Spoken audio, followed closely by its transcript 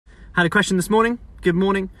Had a question this morning. Good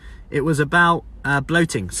morning. It was about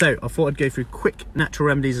bloating. So I thought I'd go through quick natural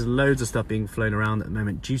remedies. There's loads of stuff being flown around at the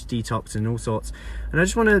moment, juice detox and all sorts. And I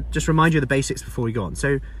just want to remind you of the basics before we go on.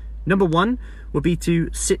 So number one would be to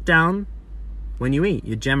sit down when you eat.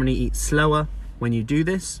 You generally eat slower when you do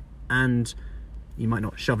this, and you might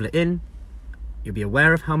not shovel it in. You'll be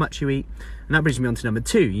aware of how much you eat. And that brings me on to number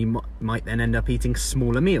two. You might then end up eating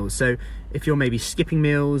smaller meals. So if you're maybe skipping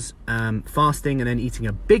meals, fasting, and then eating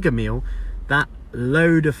a bigger meal, that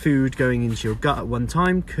load of food going into your gut at one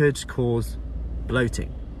time could cause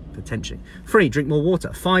bloating, potentially. 3, drink more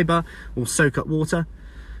water. Fiber will soak up water.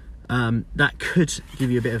 That could give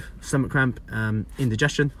you a bit of stomach cramp,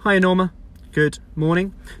 indigestion. Hiya Norma, good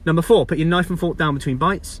morning. Number 4, put your knife and fork down between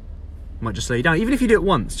bites. Might just slow you down. Even if you do it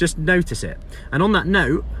once, just notice it. And on that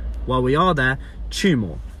note, while we are there, chew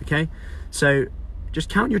more, okay? So just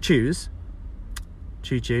count your chews.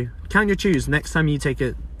 Chew. Count your chews next time you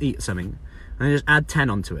eat something. And then just add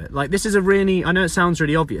 10 onto it. Like, this is a really, I know it sounds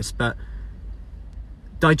really obvious, but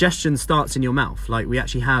digestion starts in your mouth. Like, we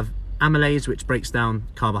actually have amylase, which breaks down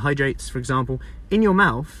carbohydrates, for example, in your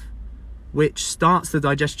mouth, which starts the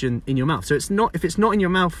digestion in your mouth. So if it's not in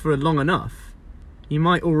your mouth for long enough,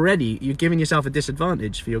 you're giving yourself a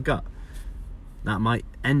disadvantage for your gut. That might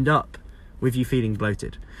end up with you feeling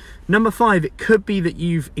bloated. Number 5, it could be that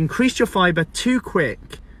you've increased your fiber too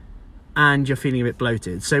quick and you're feeling a bit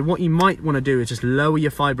bloated. So what you might want to do is just lower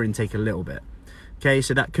your fiber intake a little bit. Okay,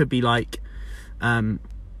 so that could be like looking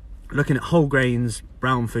at whole grains,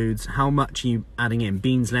 brown foods, how much are you adding in?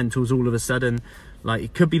 Beans, lentils, all of a sudden. Like,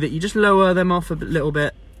 it could be that you just lower them off a little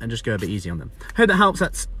bit and just go a bit easy on them. Hope that helps.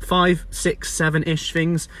 That's 5, 6, 7-ish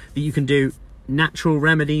things that you can do, natural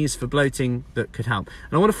remedies for bloating that could help.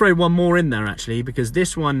 And I want to throw one more in there actually, because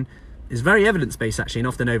this one is very evidence-based actually and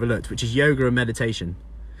often overlooked, which is yoga and meditation.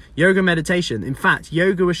 Yoga and meditation, in fact,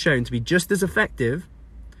 yoga was shown to be just as effective.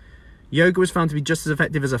 Yoga was found to be just as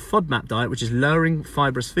effective as a FODMAP diet, which is lowering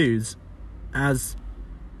fibrous foods, as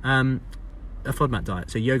a FODMAP diet.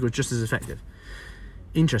 So yoga was just as effective.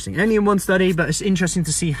 Interesting. Only in one study, but it's interesting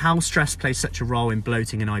to see how stress plays such a role in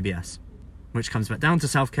bloating and IBS, which comes back down to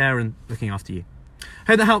self-care and looking after you.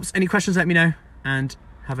 Hope that helps. Any questions, let me know, and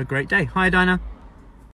have a great day. Hi, Dinah.